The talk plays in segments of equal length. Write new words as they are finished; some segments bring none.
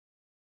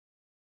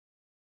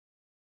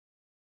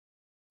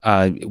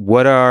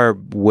What are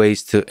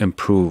ways to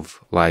improve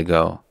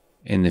LIGO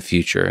in the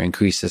future,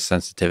 increase the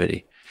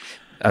sensitivity?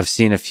 I've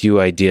seen a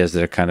few ideas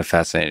that are kind of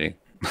fascinating.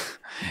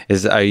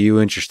 Are you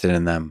interested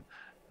in them?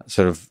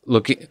 Sort of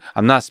looking,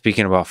 I'm not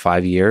speaking about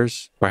 5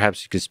 years.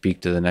 Perhaps you could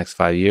speak to the next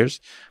 5 years,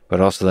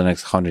 but also the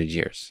next 100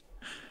 years.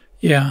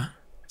 Yeah.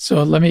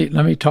 So let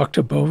me talk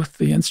to both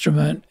the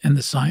instrument and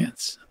the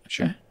science.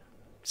 Sure.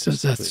 So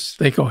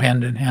they go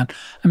hand in hand.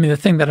 I mean, the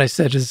thing that I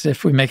said is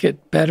if we make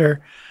it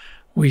better,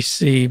 we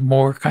see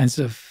more kinds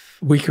of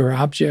weaker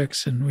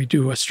objects and we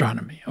do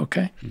astronomy,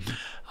 okay?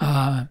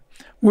 Mm-hmm.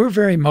 We're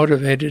very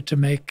motivated to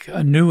make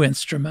a new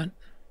instrument,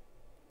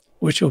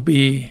 which will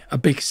be a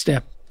big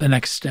step, the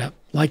next step,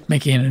 like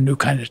making a new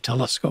kind of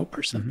telescope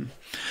or something.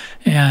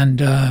 Mm-hmm.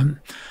 And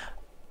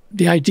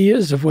the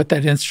ideas of what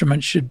that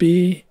instrument should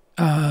be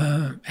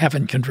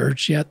haven't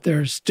converged yet.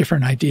 There's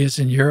different ideas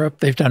in Europe.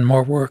 They've done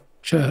more work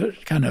to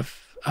kind of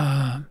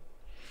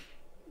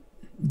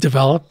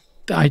develop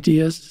the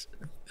ideas,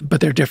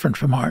 but they're different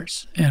from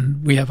ours,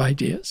 and we have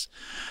ideas.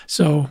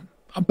 So,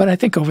 but I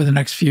think over the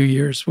next few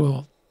years,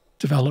 we'll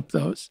develop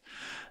those.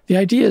 The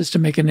idea is to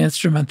make an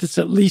instrument that's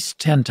at least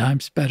 10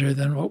 times better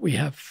than what we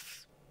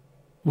have,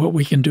 what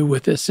we can do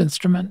with this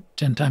instrument,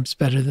 10 times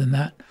better than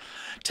that.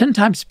 10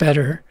 times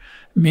better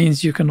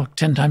means you can look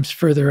 10 times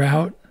further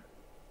out.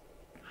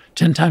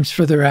 10 times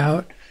further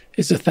out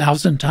is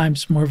 1,000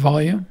 times more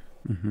volume.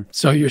 Mm-hmm.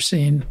 So you're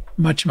seeing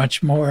much,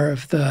 much more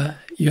of the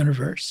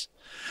universe.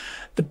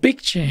 The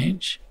big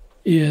change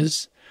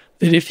is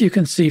that if you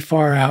can see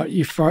far out,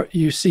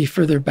 you see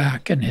further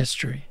back in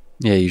history.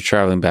 Yeah, you're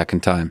traveling back in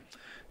time.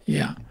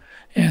 Yeah.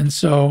 And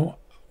so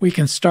we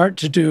can start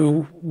to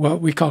do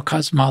what we call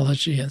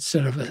cosmology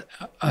instead of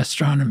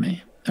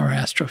astronomy or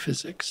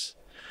astrophysics.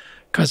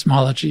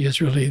 Cosmology is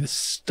really the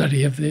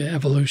study of the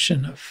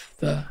evolution of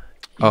the universe.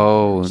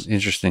 Oh,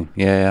 interesting.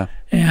 Yeah.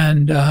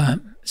 And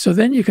so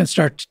then you can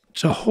start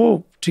to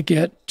hope to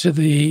get to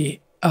the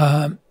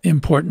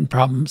important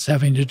problems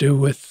having to do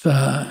with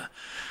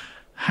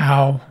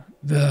how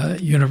the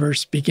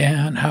universe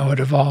began, how it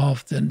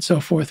evolved, and so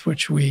forth,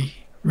 which we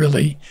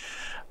really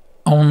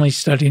only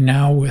study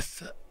now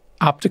with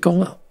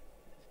optical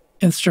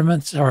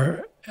instruments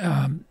or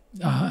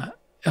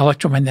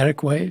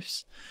electromagnetic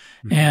waves.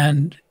 Mm-hmm.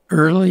 And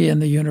early in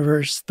the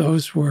universe,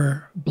 those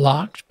were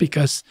blocked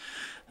because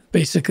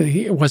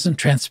basically it wasn't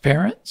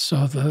transparent,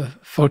 so the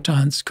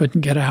photons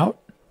couldn't get out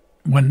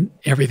when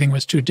everything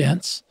was too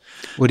dense.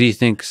 What do you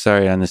think,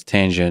 sorry, on this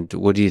tangent,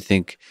 what do you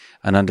think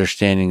an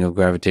understanding of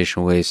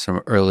gravitational waves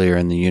from earlier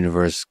in the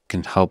universe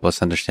can help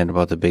us understand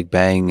about the Big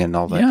Bang and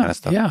all that kind of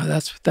stuff? Yeah,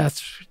 that's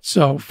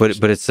so. But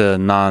it's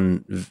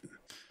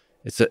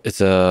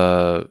it's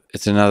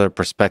another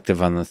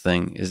perspective on the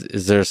thing.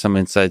 Is there some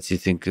insights you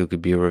think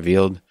could be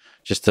revealed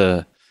just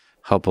to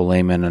help a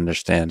layman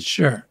understand?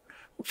 Sure.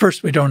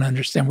 First, we don't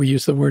understand. We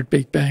use the word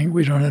Big Bang.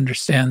 We don't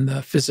understand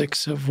the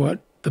physics of what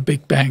the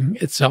Big Bang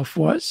itself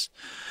was.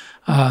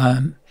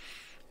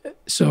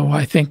 So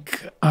I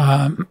think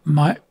and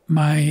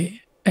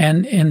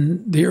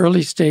in the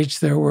early stage,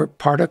 there were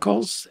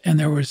particles and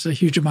there was a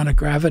huge amount of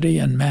gravity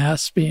and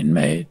mass being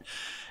made.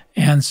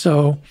 And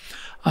so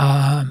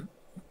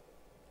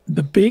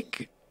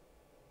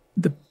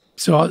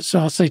so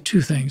I'll say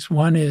two things.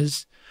 One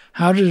is,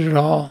 how did it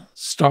all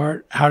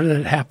start? How did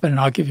it happen? And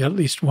I'll give you at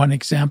least one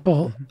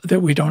example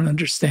that we don't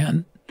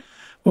understand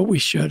what we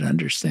should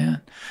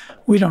understand.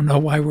 We don't know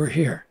why we're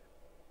here.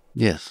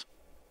 Yes.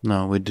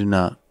 No, we do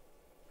not.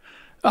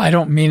 I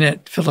don't mean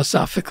it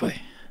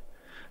philosophically.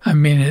 I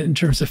mean it in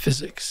terms of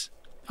physics.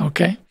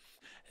 Okay?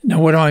 Now,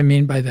 what do I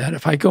mean by that?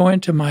 If I go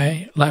into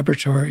my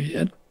laboratory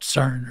at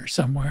CERN or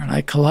somewhere and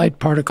I collide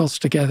particles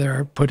together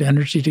or put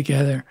energy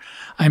together,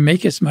 I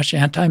make as much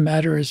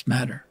antimatter as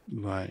matter.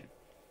 Right.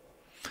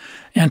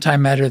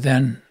 Antimatter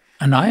then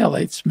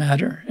annihilates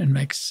matter and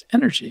makes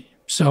energy.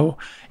 So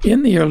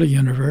in the early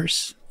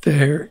universe,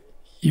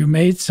 you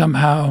made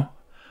somehow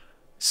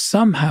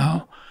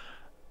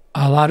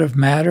a lot of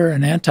matter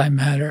and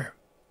antimatter,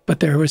 but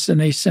there was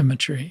an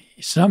asymmetry.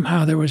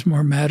 Somehow there was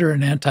more matter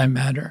and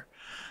antimatter.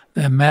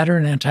 The matter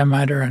and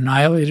antimatter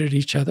annihilated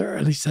each other,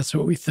 at least that's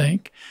what we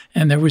think,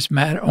 and there was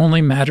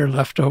only matter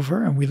left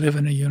over, and we live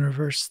in a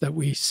universe that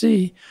we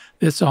see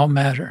that's all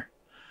matter.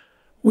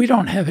 We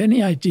don't have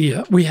any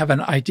idea. We have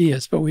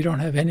ideas, but we don't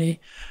have any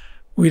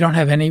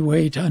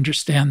way to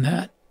understand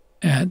that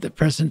at the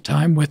present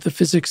time with the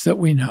physics that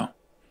we know.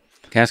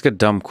 Can I ask a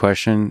dumb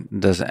question?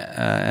 Does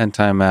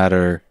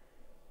antimatter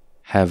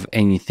have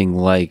anything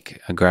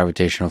like a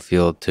gravitational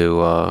field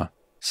to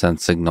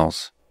send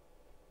signals?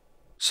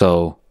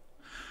 So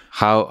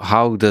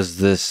how does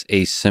this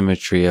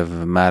asymmetry of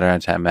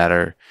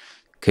matter-antimatter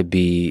could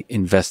be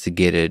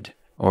investigated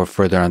or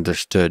further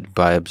understood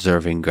by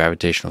observing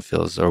gravitational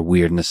fields or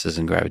weirdnesses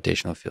in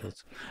gravitational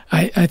fields?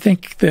 I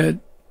think that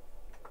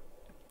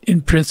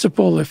in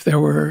principle, if there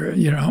were,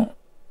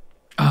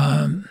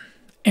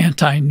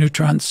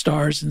 anti-neutron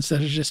stars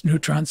instead of just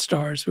neutron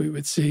stars, we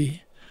would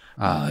see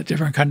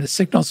different kind of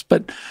signals.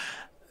 But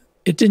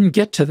it didn't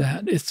get to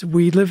that.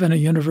 We live in a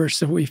universe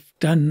that we've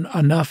done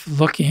enough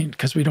looking,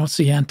 because we don't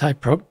see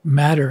antimatter,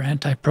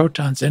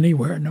 antiprotons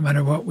anywhere, no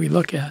matter what we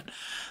look at,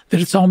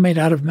 that it's all made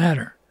out of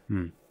matter.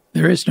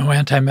 There is no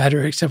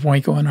antimatter except when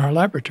we go in our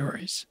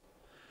laboratories.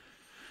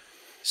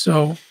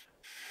 So,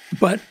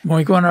 but when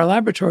we go in our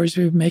laboratories,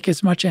 we make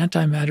as much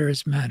antimatter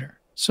as matter.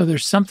 So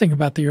there's something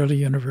about the early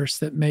universe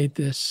that made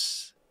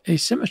this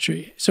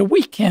asymmetry. So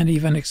we can't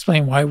even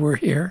explain why we're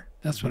here.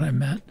 That's what I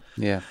meant.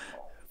 Yeah.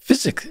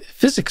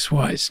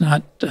 Physics-wise,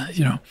 not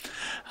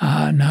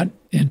not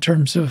in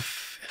terms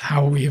of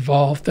how we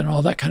evolved and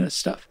all that kind of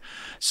stuff.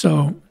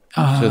 So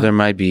there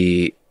might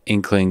be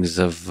inklings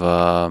of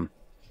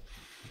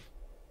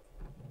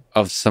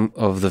some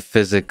of the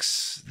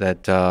physics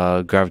that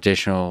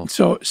gravitational.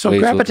 So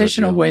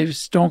gravitational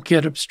waves don't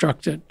get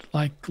obstructed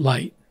like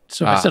light.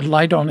 So I said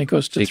light only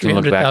goes to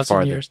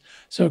 300,000 years.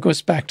 So it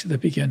goes back to the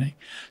beginning.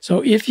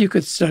 So if you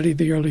could study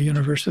the early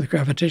universe with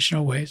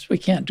gravitational waves, we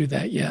can't do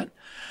that yet.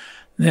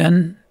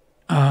 Then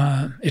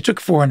it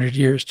took 400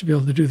 years to be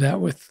able to do that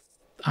with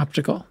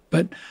optical.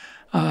 But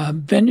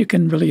then you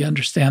can really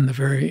understand the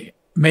very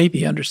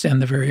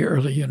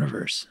early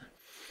universe.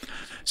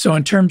 So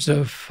in terms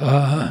of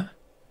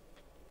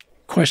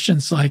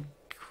questions like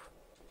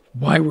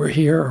why we're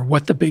here or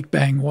what the Big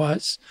Bang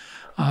was,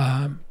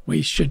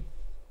 we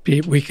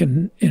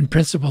can, in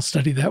principle,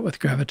 study that with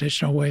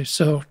gravitational waves.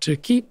 So to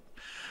keep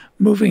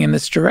moving in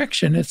this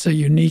direction, it's a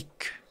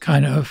unique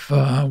kind of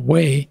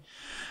way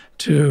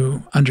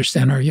to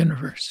understand our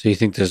universe. So you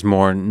think there's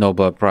more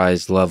Nobel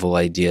Prize level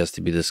ideas to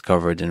be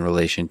discovered in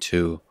relation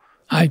to?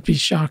 I'd be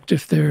shocked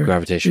if there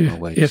gravitational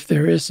waves. If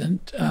there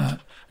isn't.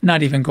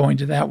 Not even going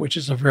to that, which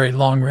is a very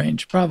long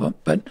range problem.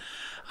 But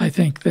I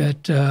think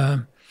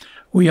that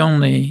we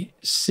only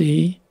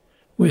see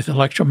with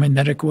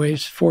electromagnetic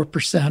waves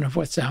 4% of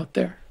what's out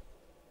there.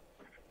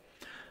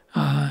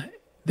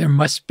 There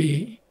must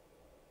be.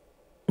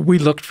 We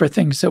looked for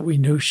things that we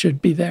knew should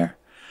be there.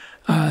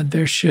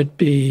 There should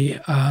be.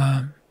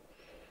 I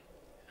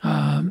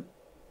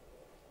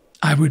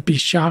would be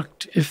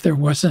shocked if there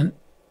wasn't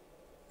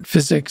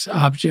physics,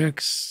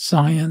 objects,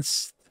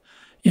 science,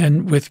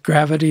 and with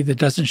gravity that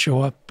doesn't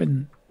show up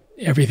in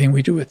everything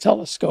we do with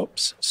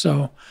telescopes.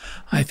 So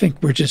I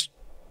think we're just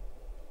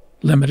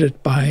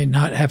limited by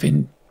not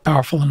having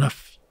powerful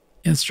enough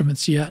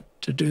instruments yet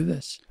to do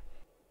this.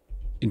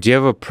 Do you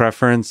have a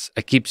preference?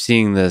 I keep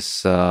seeing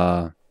this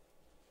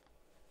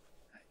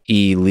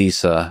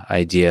E-LISA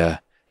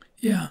idea.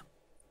 Yeah.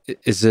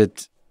 Do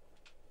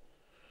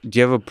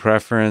you have a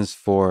preference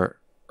for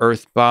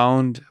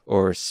earthbound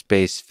or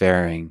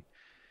spacefaring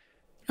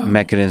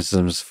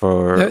mechanisms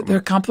for?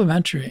 They're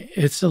complementary.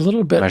 It's a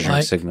little bit measuring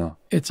like signal.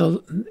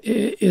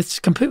 It's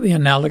completely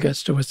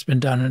analogous to what's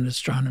been done in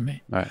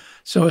astronomy. Right.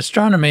 So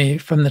astronomy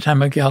from the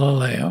time of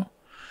Galileo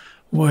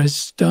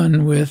was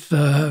done with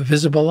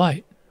visible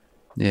light.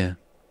 Yeah.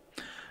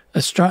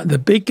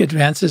 The big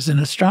advances in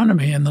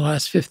astronomy in the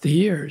last 50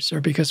 years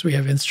are because we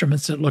have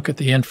instruments that look at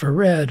the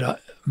infrared,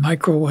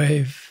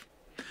 microwave,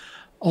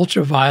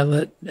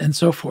 ultraviolet, and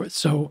so forth.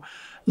 So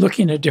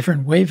looking at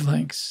different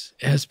wavelengths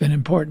has been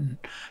important.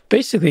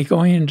 Basically,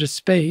 going into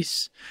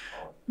space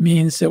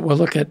means that we'll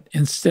look at,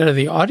 instead of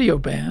the audio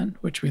band,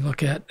 which we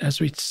look at, as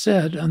we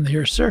said, on the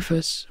Earth's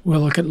surface,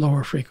 we'll look at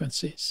lower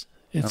frequencies.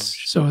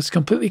 So it's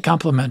completely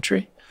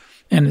complementary.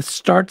 And it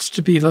starts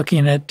to be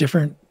looking at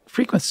different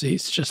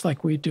frequencies, just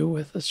like we do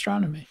with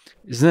astronomy.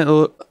 Isn't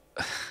it?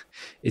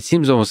 It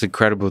seems almost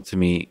incredible to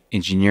me,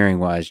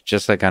 engineering-wise,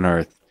 just like on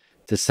Earth,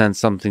 to send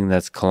something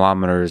that's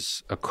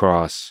kilometers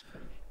across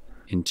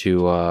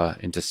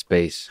into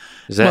space.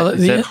 Is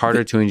that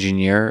harder to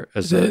engineer?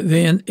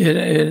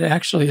 It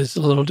actually is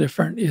a little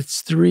different.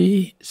 It's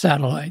 3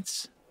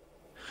 satellites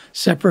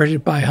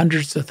separated by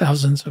hundreds of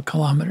thousands of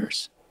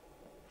kilometers,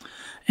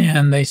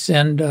 and they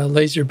send a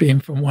laser beam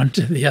from one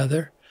to the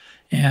other,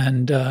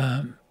 and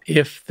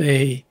if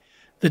the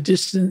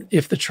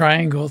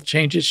triangle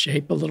changes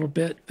shape a little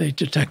bit, they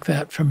detect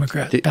that from a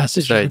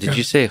passage. Sorry, did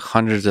you say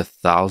hundreds of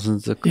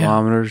thousands of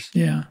kilometers?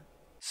 Yeah.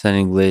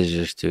 Sending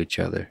lasers to each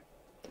other.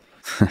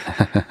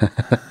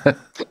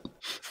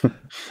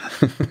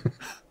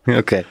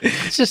 Okay.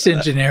 It's just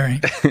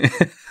engineering.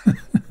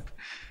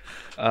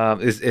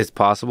 It's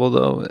possible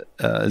though.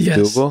 It's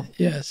doable.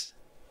 Yes.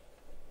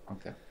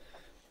 Okay.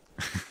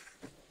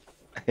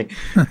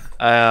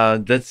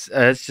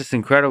 That's just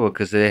incredible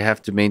because they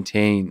have to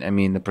maintain. I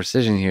mean, the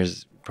precision here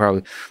is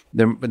probably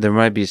there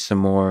might be some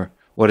more.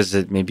 What is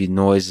it? Maybe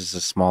noise is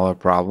a smaller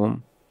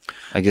problem.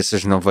 I guess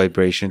there's no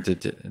vibration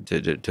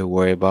to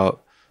worry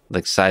about,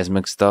 like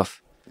seismic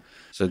stuff.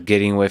 So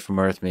getting away from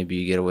Earth, maybe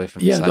you get away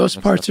from those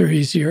parts are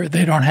easier.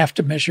 They don't have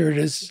to measure it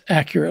as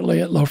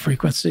accurately at low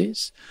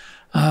frequencies,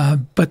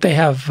 but they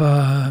have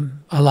a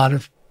lot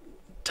of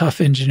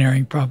tough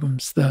engineering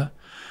problems.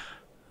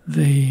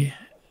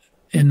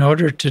 In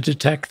order to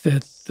detect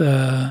that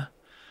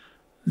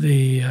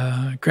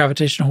the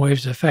gravitational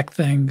waves affect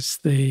things,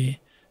 the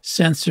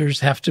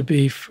sensors have to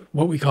be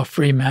what we call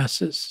free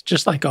masses,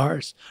 just like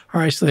ours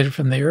are isolated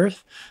from the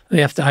Earth.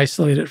 They have to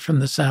isolate it from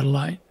the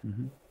satellite.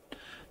 Mm-hmm.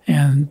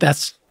 And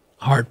that's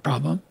a hard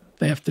problem.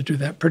 They have to do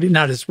that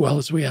not as well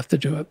as we have to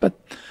do it, but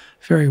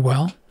very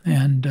well.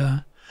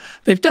 And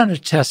they've done a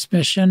test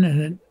mission,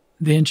 and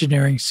the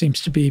engineering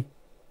seems to be,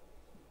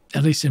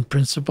 at least in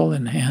principle,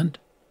 in hand.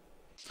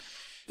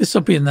 This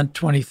will be in the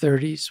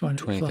 2030s when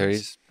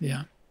 2030s.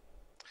 Yeah.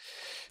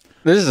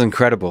 This is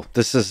incredible.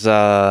 This is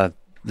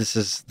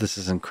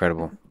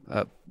incredible.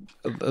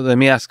 Let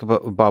me ask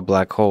about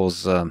black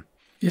holes.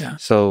 Yeah.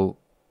 So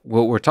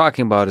what we're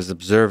talking about is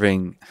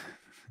observing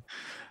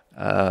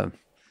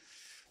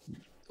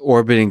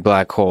orbiting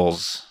black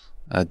holes.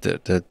 I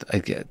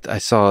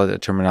saw the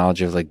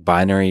terminology of like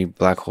binary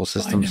black hole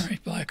systems. Binary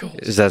black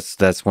holes.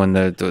 That's when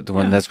they're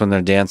that's when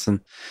they're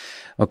dancing.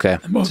 Okay.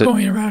 Both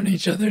going around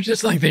each other,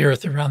 just like the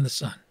Earth around the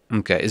sun.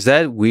 Okay. Is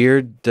that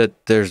weird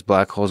that there's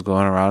black holes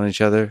going around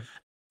each other?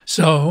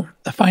 So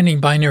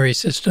finding binary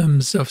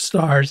systems of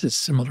stars is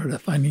similar to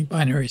finding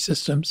binary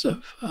systems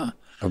of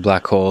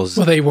black holes.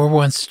 Well, they were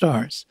once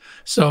stars.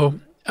 So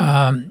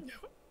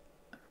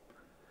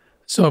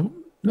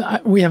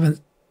we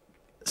haven't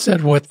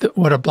said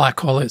what a black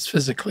hole is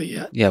physically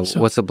yet. Yeah. So,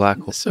 what's a black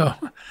hole? So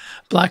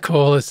black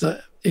hole is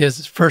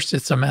first,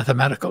 it's a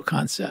mathematical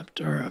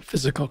concept or a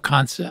physical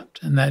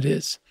concept, and that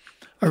is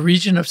a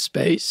region of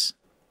space.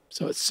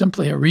 So it's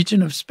simply a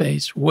region of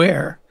space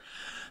where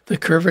the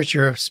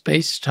curvature of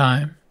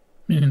space-time,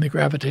 meaning the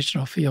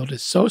gravitational field,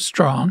 is so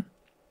strong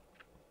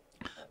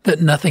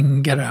that nothing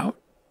can get out,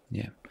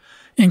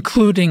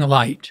 including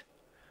light.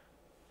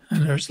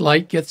 And there's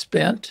light gets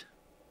bent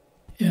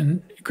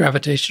in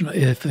gravitational,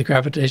 if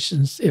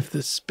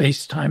the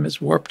space-time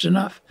is warped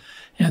enough.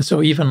 And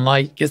so even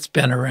light gets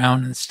bent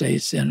around and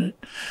stays in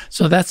it.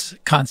 So that's the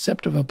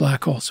concept of a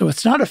black hole. So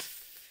it's not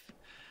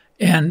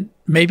and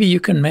maybe you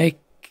can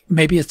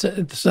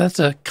so that's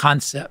a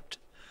concept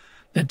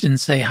that didn't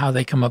say how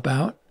they come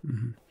about.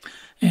 Mm-hmm.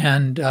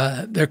 And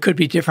there could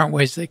be different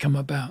ways they come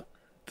about.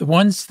 The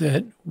ones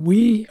that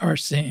we are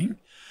seeing,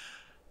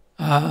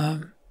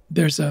 we're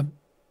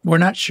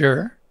not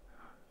sure.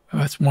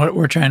 That's what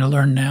we're trying to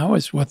learn now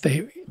is but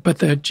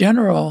the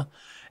general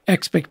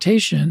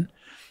expectation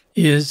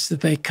is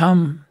that they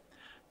come,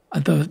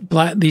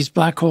 these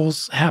black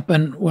holes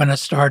happen when a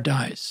star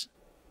dies.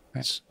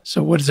 Right.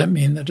 So what does that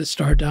mean that a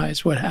star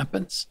dies? What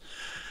happens?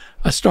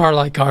 A star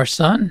like our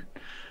sun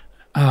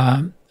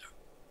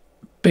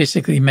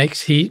basically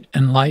makes heat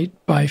and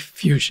light by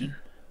fusion.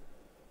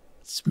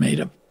 It's made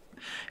of,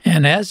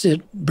 and as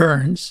it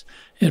burns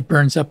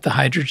up the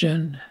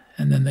hydrogen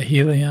and then the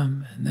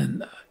helium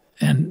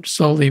and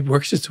slowly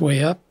works its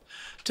way up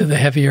to the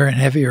heavier and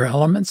heavier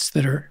elements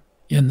that are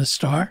in the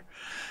star.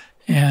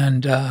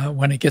 And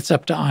when it gets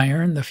up to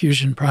iron, the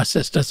fusion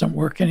process doesn't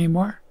work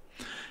anymore.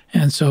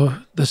 And so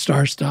the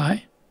stars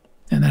die,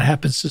 and that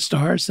happens to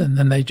stars, and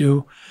then they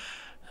do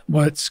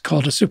what's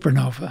called a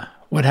supernova.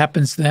 What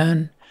happens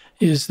then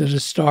is that a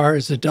star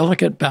is a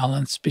delicate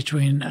balance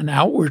between an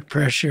outward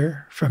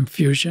pressure from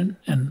fusion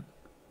and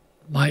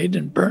light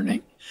and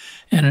burning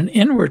and an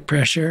inward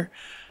pressure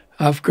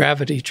of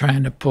gravity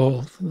trying to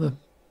pull the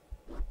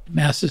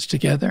masses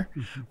together.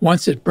 Mm-hmm.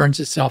 Once it burns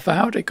itself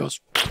out, it goes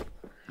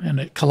and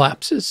it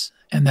collapses,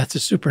 and that's a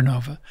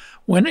supernova.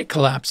 When it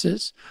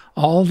collapses,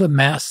 all the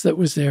mass that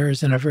was there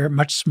is in a very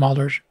much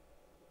smaller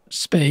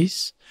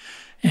space.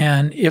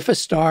 And if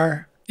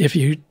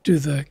you do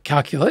the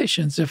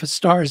calculations, if a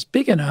star is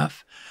big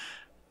enough,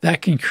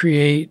 that can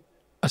create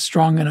a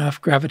strong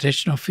enough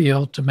gravitational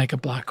field to make a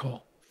black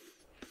hole.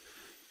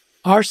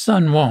 Our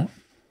sun won't.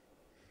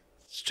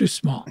 It's too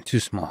small. Too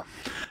small.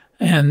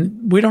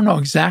 And we don't know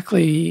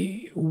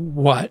exactly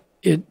but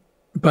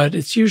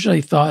it's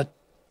usually thought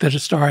that a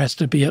star has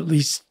to be at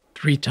least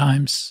 3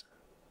 times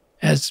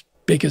as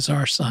big as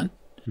our sun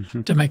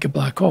to make a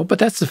black hole. But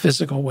that's the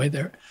physical way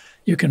there.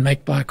 You can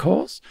make black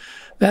holes.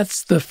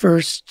 That's the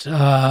first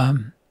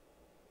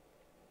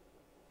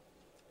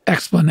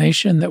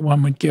explanation that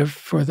one would give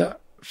for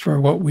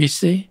what we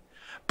see.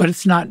 But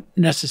it's not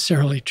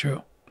necessarily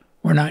true.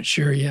 We're not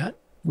sure yet.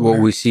 What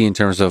we see in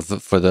terms of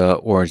for the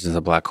origins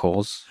of black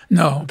holes?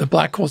 No, the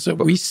black holes that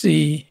we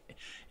see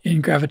in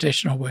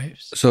gravitational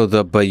waves.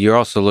 But you're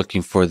also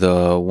looking for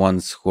the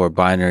ones who are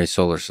binary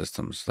solar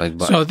systems.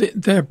 So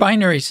they're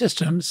binary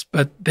systems,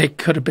 but they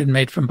could have been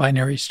made from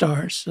binary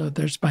stars. So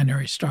there's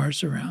binary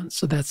stars around.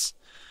 So that's...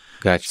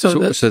 Gotcha. So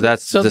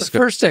the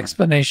first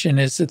explanation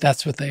is that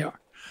that's what they are.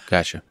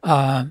 Gotcha.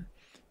 But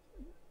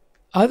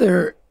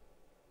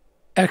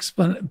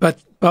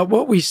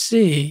what we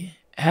see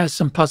has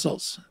some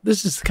puzzles.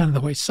 This is kind of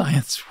the way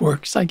science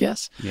works, I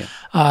guess.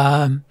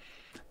 Yeah.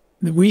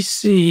 We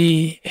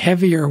see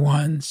heavier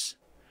ones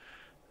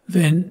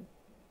than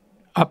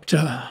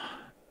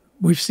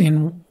we've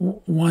seen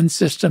one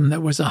system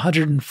that was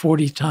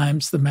 140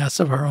 times the mass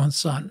of our own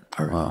sun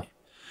already. Wow.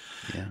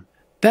 Yeah.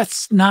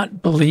 That's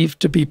not believed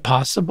to be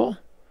possible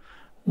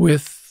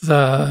with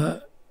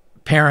the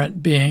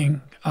parent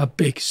being a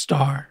big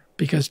star,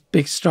 because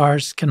big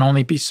stars can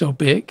only be so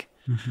big,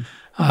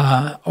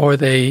 or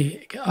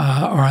they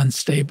are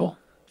unstable.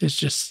 It's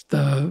just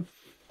the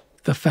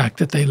fact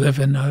that they live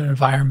in an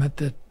environment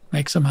that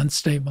makes them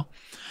unstable.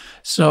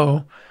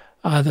 So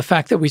the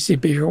fact that we see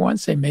bigger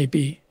ones, they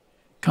maybe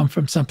come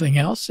from something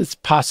else. It's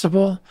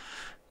possible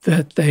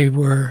that they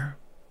were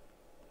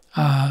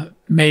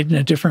made in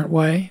a different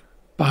way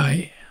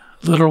by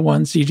little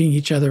ones eating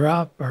each other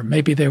up, or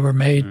maybe they were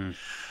made,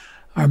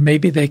 or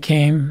maybe they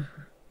came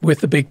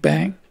with the Big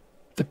Bang,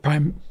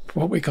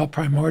 what we call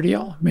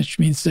primordial, which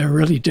means they're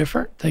really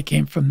different. They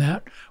came from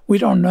that. We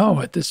don't know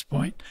at this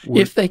point.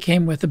 If they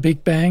came with the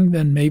Big Bang,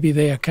 then maybe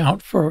they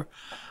account for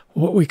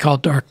what we call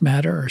dark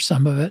matter or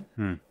some of it.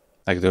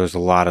 Like there was a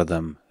lot of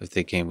them if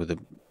they came with it,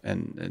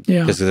 and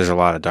Yeah. because there's a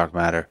lot of dark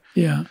matter.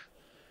 Yeah.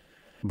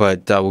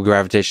 But will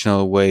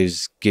gravitational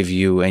waves give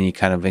you any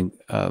kind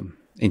of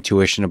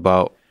intuition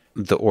about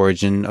the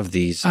origin of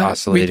these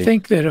oscillating? We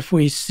think that if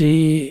we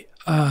see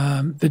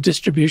the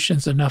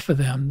distributions, enough of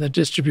them, the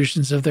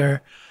distributions of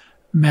their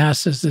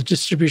masses, the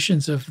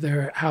distributions of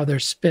how they're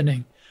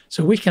spinning.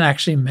 So we can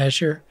actually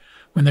measure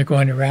when they're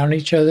going around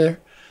each other,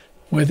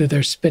 whether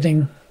they're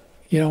spinning,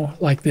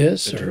 like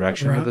this. The or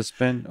direction around. of the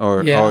spin?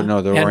 Or Yeah.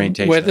 no, the And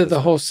orientation. whether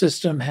the whole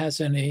system has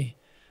any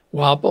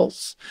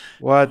wobbles.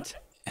 What?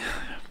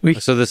 We-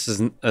 So this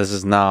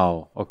is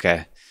now,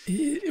 okay.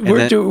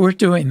 We're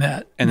doing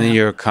that. And now. then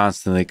you're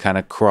constantly kind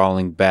of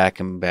crawling back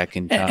and back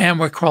in time. And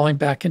we're crawling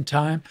back in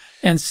time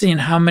and seeing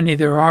how many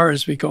there are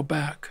as we go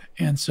back.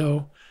 And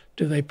so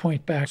do they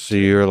point back? So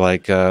you're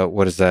like,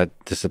 what is that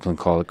discipline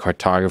called?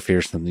 Cartography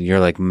or something. You're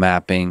like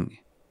mapping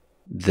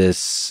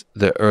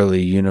the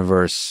early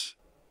universe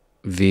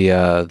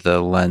via the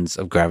lens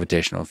of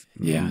gravitational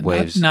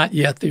waves. Not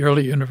yet the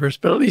early universe,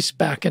 but at least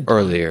back in time.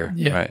 Earlier,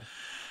 Yeah. right.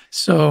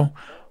 So,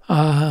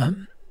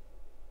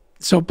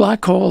 so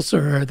black holes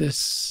are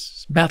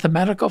this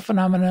mathematical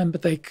phenomenon,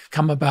 but they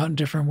come about in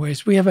different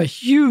ways. We have a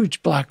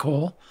huge black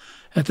hole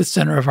at the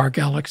center of our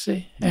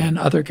galaxy and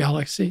other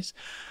galaxies.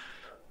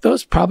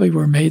 Those probably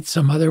were made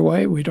some other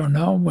way. We don't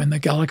know. When the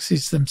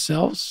galaxies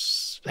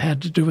themselves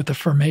had to do with the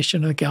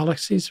formation of the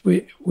galaxies,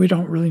 we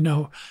don't really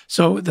know.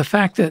 So the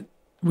fact that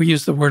we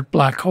use the word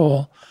black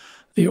hole,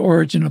 the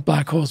origin of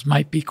black holes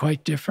might be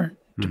quite different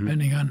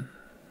depending on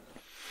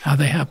how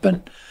they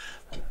happen.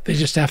 They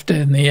just have to,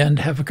 in the end,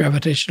 have a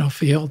gravitational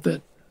field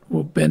that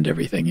will bend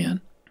everything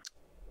in.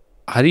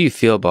 How do you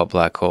feel about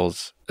black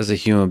holes as a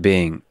human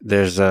being?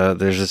 There's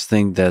this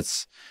thing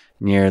that's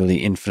nearly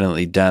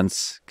infinitely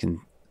dense,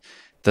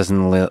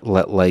 doesn't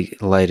let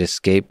light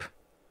escape.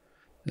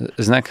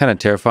 Isn't that kind of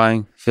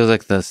terrifying? Feels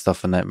like the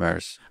stuff of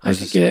nightmares. I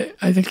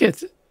think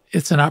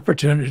it's an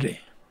opportunity.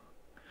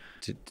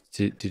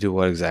 To do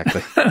what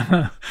exactly?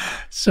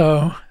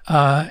 So,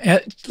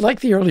 like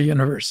the early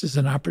universe is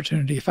an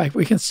opportunity. If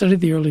we can study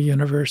the early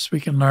universe, we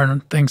can learn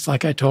things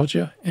like I told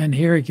you. And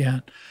here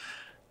again,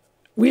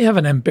 we have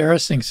an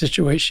embarrassing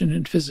situation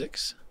in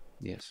physics.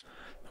 Yes.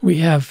 We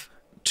have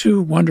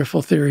two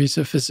wonderful theories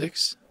of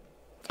physics.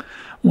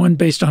 One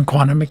based on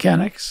quantum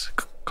mechanics,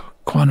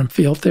 quantum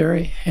field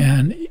theory,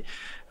 and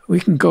we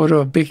can go to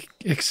a big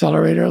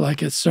accelerator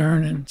like at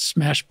CERN and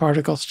smash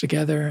particles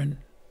together and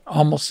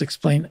almost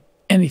explain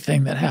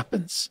anything that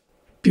happens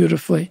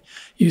beautifully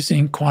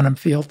using quantum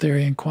field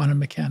theory and quantum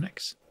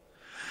mechanics.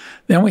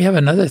 Then we have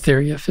another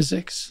theory of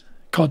physics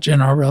called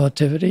general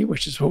relativity,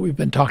 which is what we've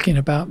been talking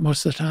about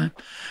most of the time,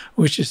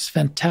 which is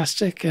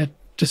fantastic at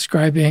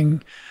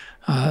describing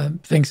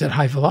things at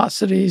high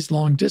velocities,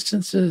 long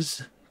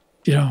distances,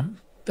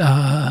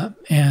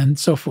 and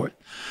so forth.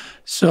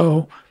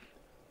 So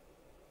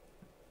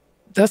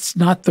that's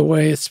not the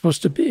way it's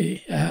supposed to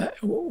be.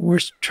 We're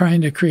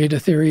trying to create a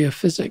theory of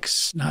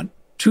physics, not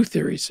two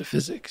theories of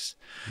physics.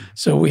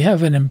 So we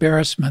have an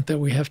embarrassment that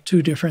we have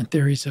two different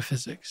theories of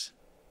physics.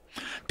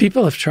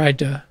 People have tried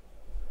to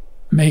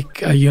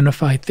make a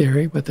unified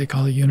theory, what they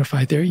call a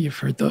unified theory. You've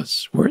heard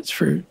those words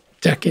for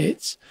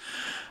decades.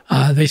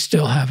 They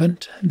still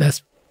haven't.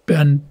 That's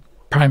been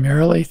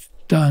primarily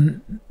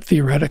done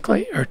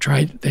theoretically, or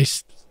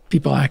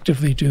people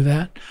actively do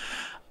that.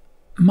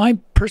 My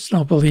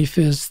personal belief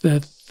is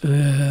that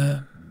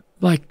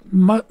like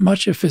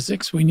much of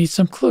physics, we need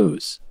some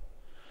clues.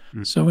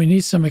 So we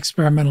need some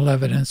experimental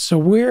evidence. So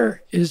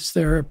where is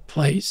there a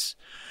place?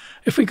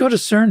 If we go to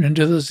CERN and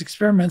do those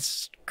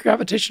experiments,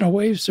 gravitational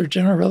waves or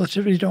general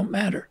relativity don't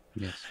matter.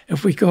 Yes.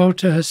 If we go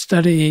to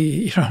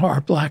study, our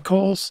black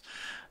holes,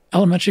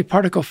 elementary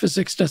particle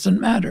physics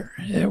doesn't matter.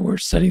 We're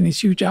studying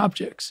these huge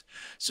objects.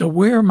 So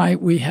where might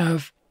we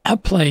have a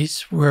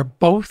place where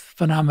both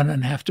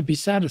phenomena have to be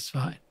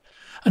satisfied?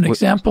 An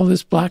example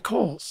is black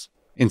holes.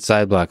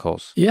 Inside black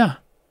holes. Yeah.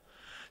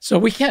 So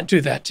we can't do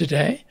that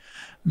today.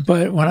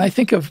 But when I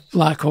think of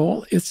black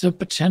hole, it's a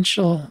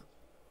potential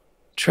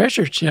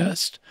treasure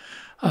chest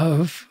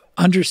of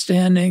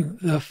understanding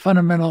the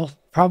fundamental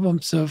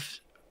problems of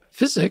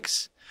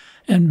physics,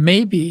 and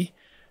maybe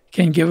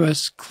can give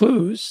us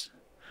clues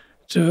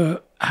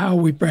to how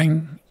we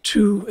bring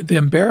the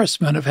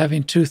embarrassment of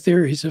having two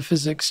theories of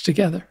physics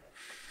together.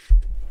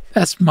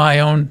 That's my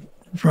own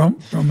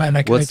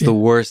romantic What's idea. the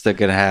worst that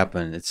could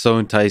happen? It's so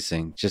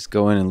enticing. Just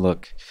go in and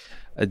look.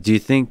 Do you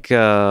think,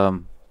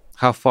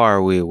 how far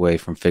are we away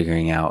from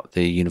figuring out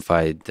the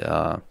unified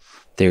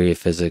theory of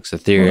physics, a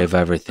theory of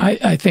everything.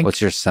 I think.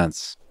 What's your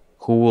sense?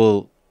 Who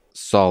will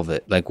solve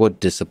it? Like, what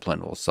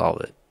discipline will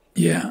solve it?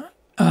 Yeah.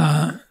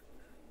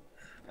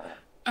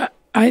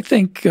 I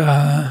think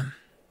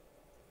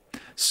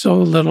so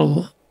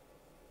little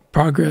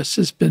progress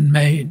has been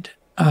made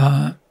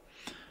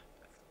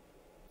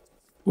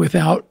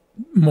without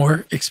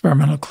more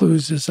experimental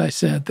clues, as I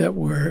said, that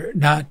we're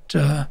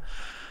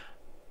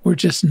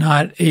just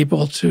not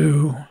able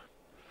to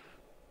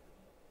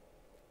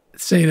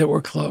say that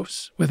we're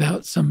close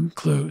without some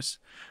clues.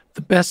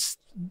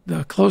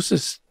 The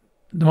closest,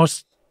 the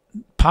most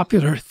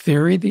popular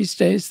theory these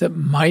days that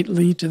might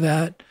lead to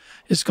that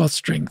is called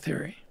string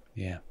theory.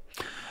 Yeah.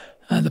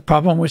 The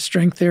problem with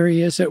string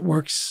theory is it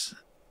works,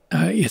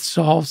 it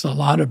solves a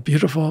lot of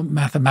beautiful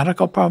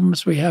mathematical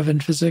problems we have in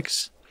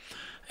physics.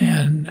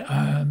 And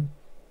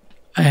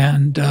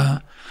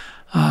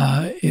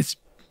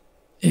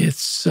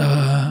it's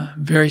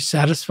very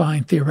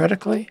satisfying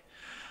theoretically,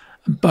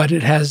 but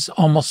it has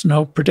almost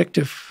no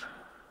predictive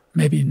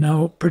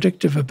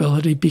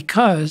ability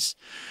because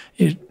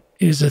it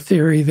is a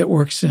theory that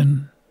works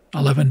in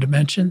 11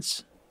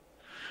 dimensions.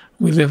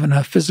 We live in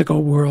a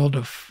physical world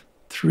of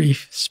 3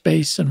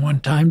 space and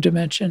 1 time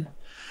dimension.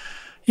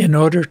 In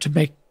order to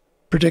make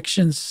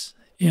predictions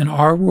in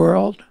our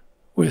world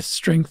with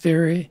string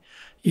theory,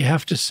 you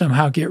have to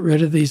somehow get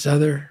rid of these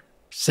other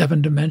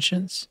 7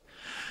 dimensions.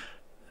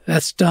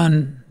 That's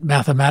done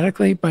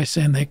mathematically by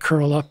saying they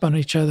curl up on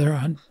each other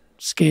on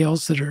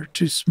scales that are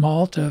too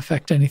small to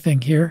affect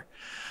anything here.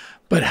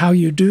 But how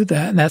you do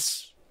that, and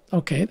that's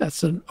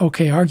an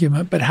okay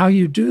argument, but how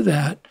you do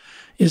that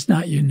is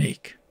not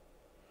unique.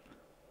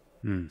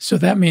 So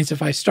that means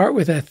if I start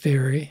with that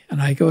theory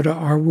and I go to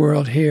our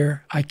world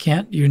here, I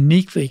can't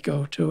uniquely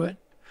go to it.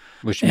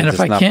 Which means it's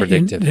not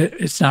predictive.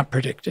 It's not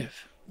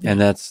predictive.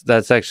 And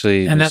that's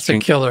actually... And that's a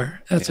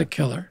killer. That's a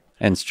killer.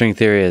 And string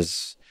theory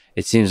is,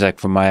 it seems like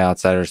from my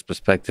outsider's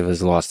perspective,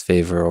 has lost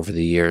favor over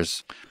the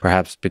years,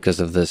 perhaps because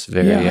of this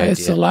very idea.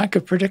 It's a lack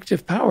of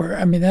predictive power.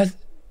 I mean, that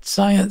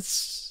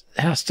science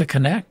has to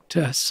connect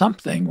to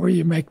something where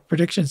you make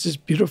predictions as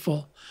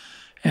beautiful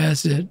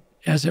as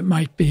it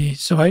might be.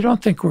 So I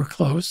don't think we're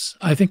close.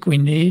 I think we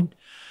need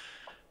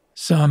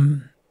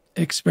some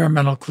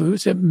experimental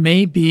clues. It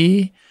may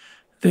be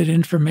that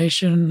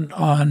information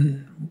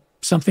on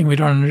something we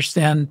don't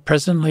understand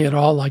presently at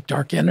all, like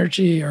dark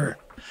energy, or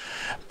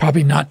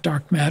probably not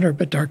dark matter,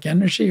 but dark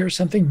energy or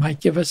something,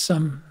 might give us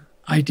some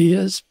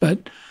ideas.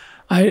 But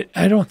I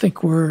don't think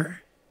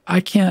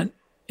I can't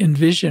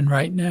envision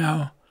right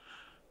now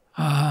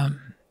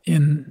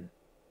in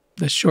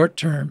the short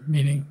term,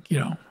 meaning,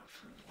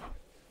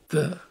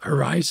 the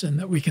horizon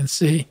that we can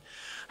see,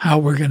 how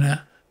we're going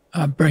to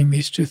bring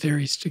these 2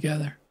 theories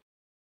together.